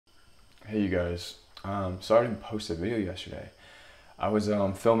Hey you guys, sorry I didn't post a video yesterday. I was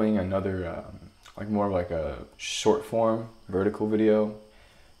filming another like more of like a short form vertical video,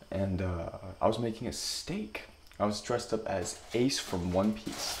 and I was making a steak. I was dressed up as Ace from One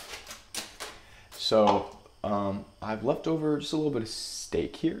Piece. So I've left over just a little bit of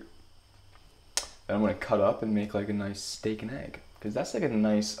steak here that I'm gonna cut up and make like a nice steak and egg, because that's like a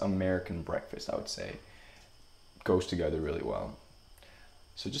nice American breakfast, I would say. Goes together really well.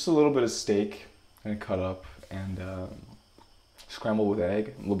 So just a little bit of steak and cut up, and scrambled with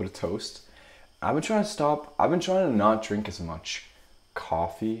egg, a little bit of toast. I've been trying to not drink as much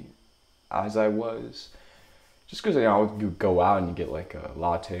coffee as I was, just because I would go out and you get like a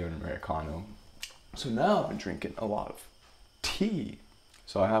latte or an Americano. So now I've been drinking a lot of tea.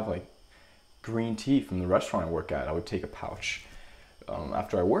 So I have like green tea from the restaurant I work at. I would take a pouch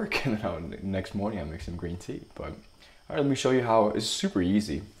after I work, and then next morning I make some green tea. But all right, let me show you how. It's super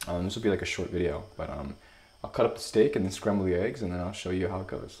easy. This will be like a short video, but I'll cut up the steak and then scramble the eggs, and then I'll show you how it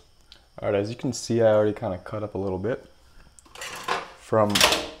goes. All right, as you can see, I already kind of cut up a little bit from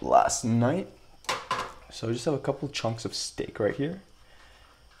last night. So I just have a couple chunks of steak right here,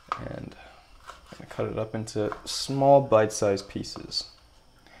 and I'm gonna cut it up into small bite-sized pieces.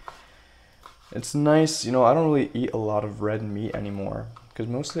 It's nice, you know, I don't really eat a lot of red meat anymore, because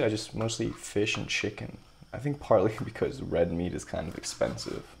mostly eat fish and chicken. I think partly because red meat is kind of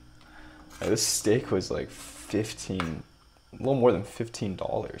expensive. This steak was like a little more than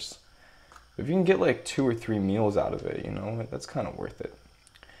 $15. If you can get like 2 or 3 meals out of it, you know, that's kind of worth it.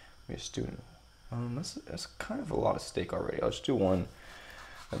 Let me just do that's kind of a lot of steak already. I'll just do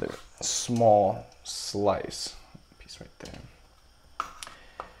another small slice, piece right there.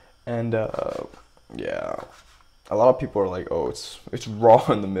 And yeah, a lot of people are like, oh, it's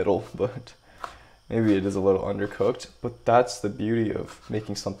raw in the middle, but maybe it is a little undercooked. But that's the beauty of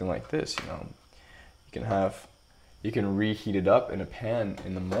making something like this, you know. You can reheat it up in a pan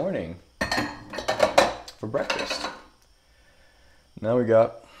in the morning for breakfast. Now we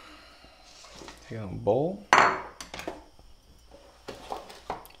got a bowl.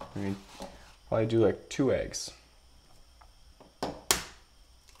 We probably do like 2 eggs. There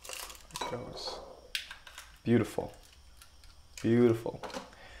it goes. Beautiful, beautiful.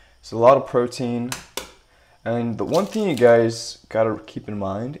 It's a lot of protein, and the one thing you guys gotta keep in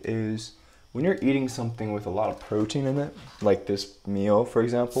mind is when you're eating something with a lot of protein in it, like this meal, for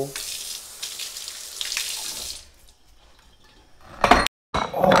example.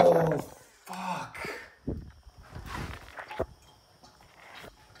 Oh, fuck.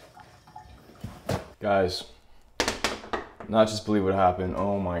 Guys, not just believe what happened.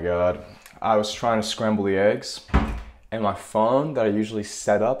 Oh my God. I was trying to scramble the eggs, and my phone that I usually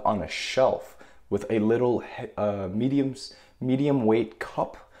set up on a shelf with a little medium weight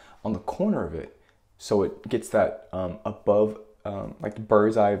cup on the corner of it, so it gets that above like the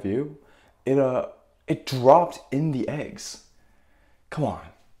bird's eye view. It dropped in the eggs. Come on,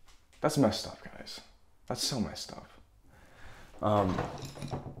 that's messed up, guys. That's so messed up.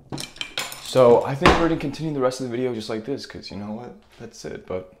 So I think we're gonna continue the rest of the video just like this, because you know what? That's it.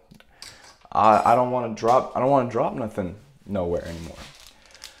 But I don't want to drop nothing nowhere anymore.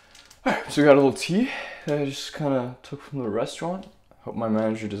 All right, so we got a little tea that I just kind of took from the restaurant. Hope my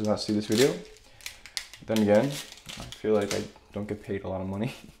manager does not see this video. Then again, I feel like I don't get paid a lot of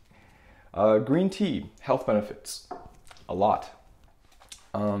money. Green tea, health benefits, a lot.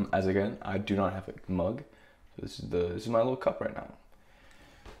 As again, I do not have a mug, so this is my little cup right now.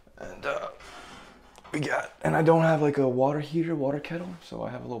 And I don't have like a water kettle, so I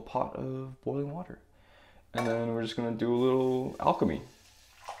have a little pot of boiling water. And then we're just gonna do a little alchemy.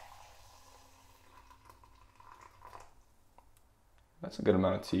 That's a good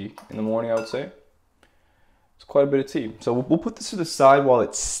amount of tea in the morning, I would say. It's quite a bit of tea. So we'll put this to the side while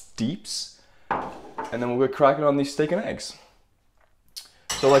it steeps, and then we'll get cracking on these steak and eggs.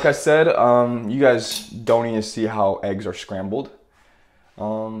 So like I said, you guys don't need to see how eggs are scrambled.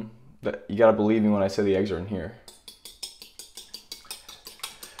 But you gotta believe me when I say the eggs are in here.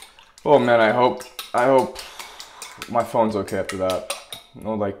 Oh man, I hope my phone's okay after that.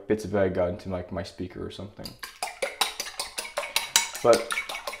 No like bits of egg got into like my speaker or something. But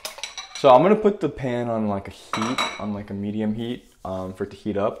so I'm gonna put the pan on like a heat, on like a medium heat, for it to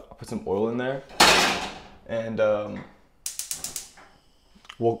heat up. I'll put some oil in there, and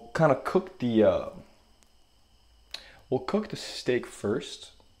we'll kind of cook the steak first.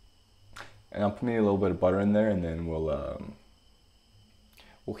 And I'll put maybe a little bit of butter in there, and then we'll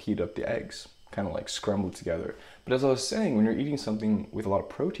heat up the eggs, kind of like scrambled together. But as I was saying, when you're eating something with a lot of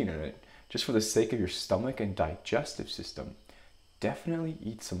protein in it, just for the sake of your stomach and digestive system, definitely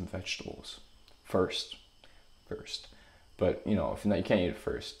eat some vegetables first. But you know, if not, you can't eat it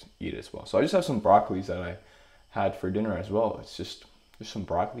first, eat it as well. So I just have some broccolis that I had for dinner as well. It's just some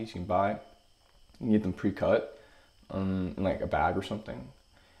broccolis you can buy. You can get them pre-cut in like a bag or something.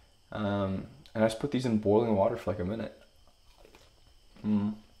 And I just put these in boiling water for like a minute.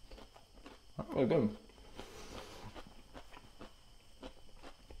 That's really good.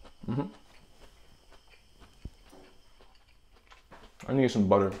 I need some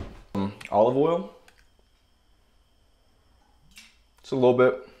butter. Olive oil. Just a little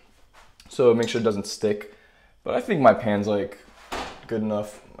bit, so make sure it doesn't stick. But I think my pan's like good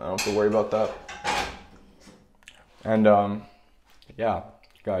enough. I don't have to worry about that. And yeah,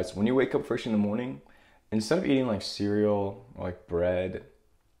 guys, when you wake up first in the morning, instead of eating like cereal or like bread,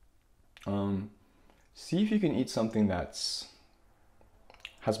 see if you can eat something that's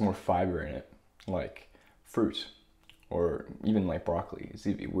has more fiber in it, like fruit or even like broccoli. It's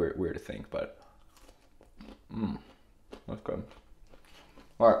even weird to think, but that's good.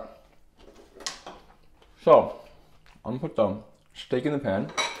 All right, so I'm gonna put the steak in the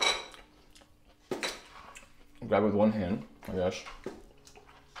pan. Grab it with one hand, I guess.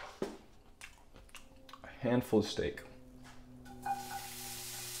 A handful of steak.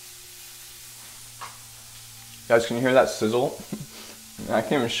 Guys, can you hear that sizzle? I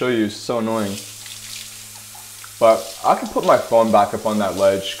can't even show you, it's so annoying. But I can put my phone back up on that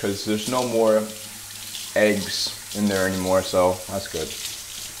ledge because there's no more eggs in there anymore, so that's good.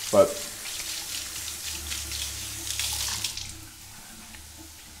 But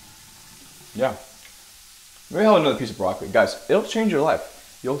yeah, maybe I'll have another piece of broccoli. Guys, it'll change your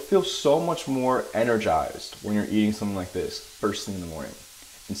life. You'll feel so much more energized when you're eating something like this first thing in the morning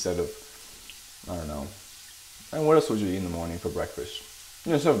instead of, I don't know. And what else would you eat in the morning for breakfast? You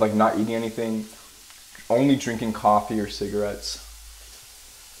know, instead of like not eating anything, only drinking coffee or cigarettes.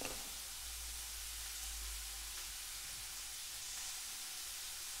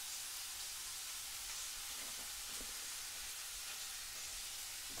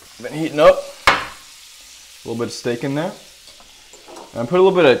 Been heating up. A little bit of steak in there. And I put a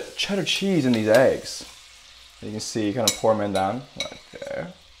little bit of cheddar cheese in these eggs. You can see, you kind of pour them down right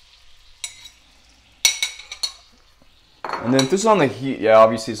there. And then if this is on the heat, yeah,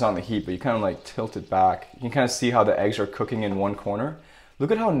 obviously it's on the heat, but you kind of like tilt it back. You can kind of see how the eggs are cooking in one corner.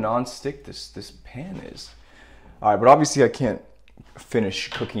 Look at how non-stick this pan is. All right, but obviously I can't finish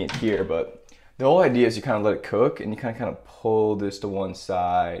cooking it here, but the whole idea is you kind of let it cook and you kind of pull this to one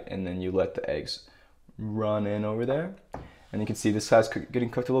side and then you let the eggs run in over there. And you can see this side's getting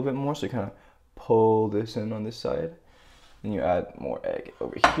cooked a little bit more, so you kind of pull this in on this side and you add more egg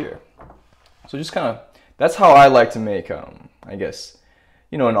over here. So just kind of, that's how I like to make, I guess,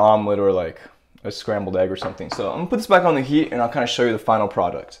 you know, an omelet or like a scrambled egg or something. So I'm gonna put this back on the heat and I'll kind of show you the final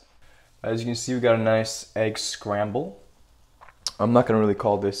product. As you can see, we got a nice egg scramble. I'm not gonna really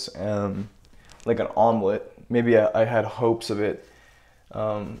call this like an omelet. Maybe I had hopes of it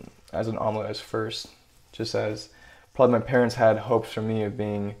as an omelet as first, just as probably my parents had hopes for me of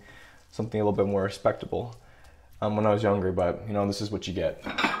being something a little bit more respectable when I was younger, but you know, this is what you get.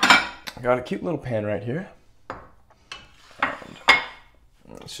 I got a cute little pan right here. And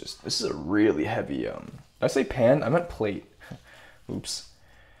it's just, this is a really heavy, did I say pan? I meant plate. Oops.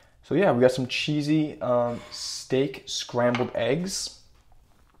 So yeah, we got some cheesy steak scrambled eggs.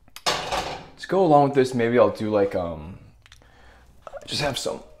 To go along with this, maybe I'll do like, just have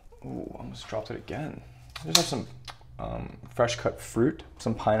some, ooh, almost dropped it again. Just have some fresh cut fruit,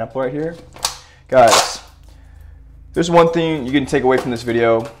 some pineapple right here. Guys, there's one thing you can take away from this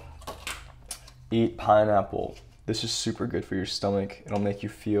video. Eat pineapple. This is super good for your stomach. It'll make you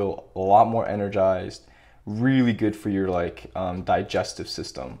feel a lot more energized. Really good for your like digestive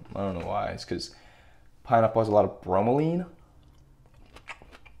system. I don't know why. It's because pineapple has a lot of bromelain.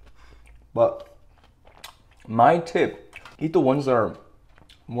 But my tip, eat the ones that are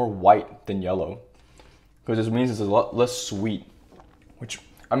more white than yellow, because this means it's a lot less sweet. Which,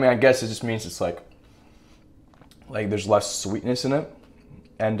 I mean, I guess it just means it's like there's less sweetness in it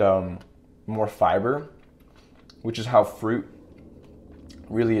and more fiber, which is how fruit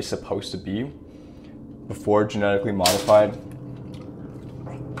really is supposed to be before genetically modified.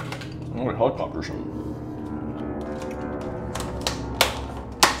 Oh, a helicopter.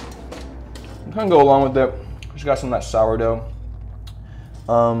 Kind of go along with it. Just got some of that sourdough.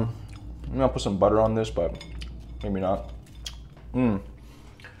 I'm gonna put some butter on this, but maybe not.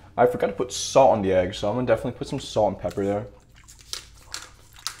 I forgot to put salt on the egg, so I'm gonna definitely put some salt and pepper there.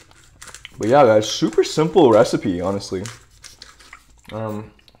 But yeah, guys, super simple recipe, honestly. I'll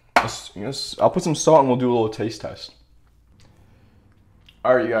put some salt and we'll do a little taste test.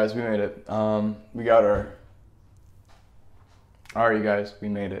 All right, you guys, we made it. We got our. All right, you guys, we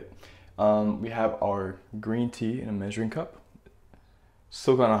made it. We have our green tea in a measuring cup.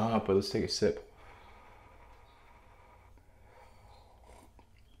 Still kind of hot, but let's take a sip.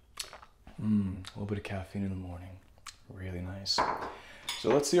 A little bit of caffeine in the morning. Really nice. So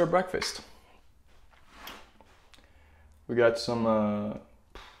let's see our breakfast. We got some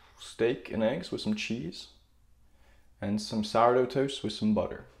steak and eggs with some cheese and some sourdough toast with some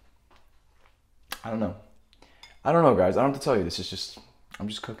butter. I don't know, guys. I don't have to tell you. I'm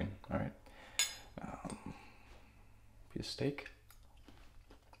just cooking, all right? Piece of steak.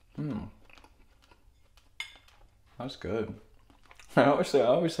 That's good. I always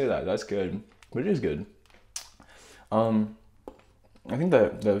say that. That's good, but it is good. I think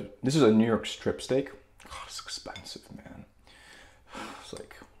that this is a New York strip steak. Oh, it's expensive, man. It's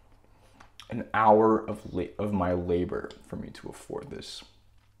like an hour of my labor for me to afford this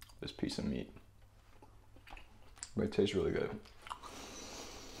piece of meat. But it tastes really good.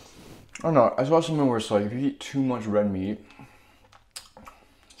 I don't know. I saw something where it's like if you eat too much red meat,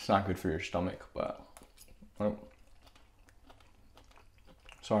 it's not good for your stomach. But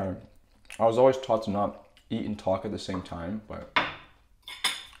sorry, I was always taught to not eat and talk at the same time, but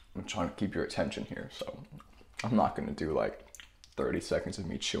I'm trying to keep your attention here, so I'm not gonna do like 30 seconds of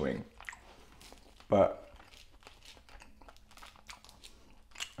me chewing. But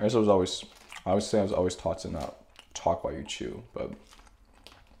I guess I was always taught to not talk while you chew. But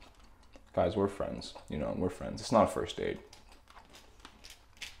guys, we're friends, you know, we're friends. It's not a first date.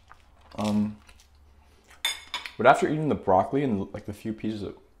 But after eating the broccoli and like the few pieces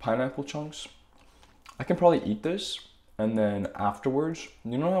of pineapple chunks, I can probably eat this, and then afterwards,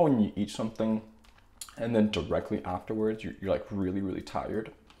 you know how when you eat something and then directly afterwards you're like really, really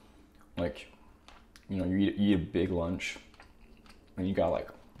tired? Like, you know, you eat a big lunch and you gotta like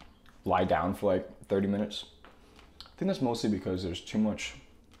lie down for like 30 minutes. I think that's mostly because there's too much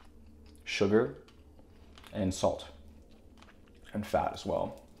sugar and salt and fat as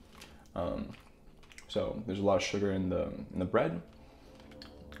well. So there's a lot of sugar in the bread.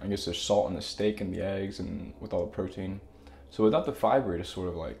 I guess there's salt in the steak and the eggs and with all the protein. So without the fiber to sort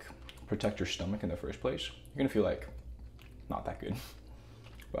of like protect your stomach in the first place, you're gonna feel like not that good.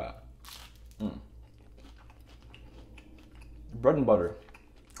 But bread and butter.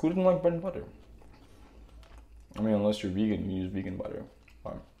 Who doesn't like bread and butter? I mean, unless you're vegan, you use vegan butter.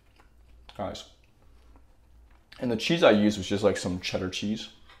 But, guys. And the cheese I used was just like some cheddar cheese.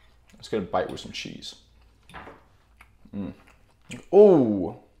 Let's get a bite with some cheese.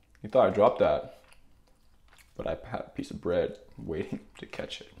 Oh, you thought I dropped that. But I had a piece of bread waiting to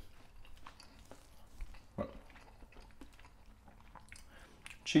catch it.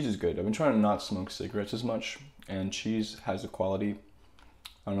 Cheese is good. I've been trying to not smoke cigarettes as much, and cheese has a quality,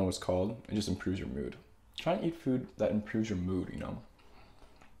 I don't know what it's called, it just improves your mood. Try and eat food that improves your mood, you know?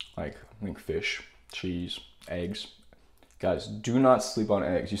 Like, I think fish, cheese, eggs. Guys, do not sleep on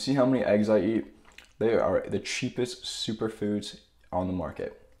eggs. You see how many eggs I eat? They are the cheapest superfoods on the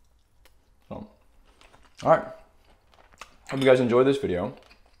market. So, all right. Hope you guys enjoyed this video.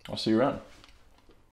 I'll see you around.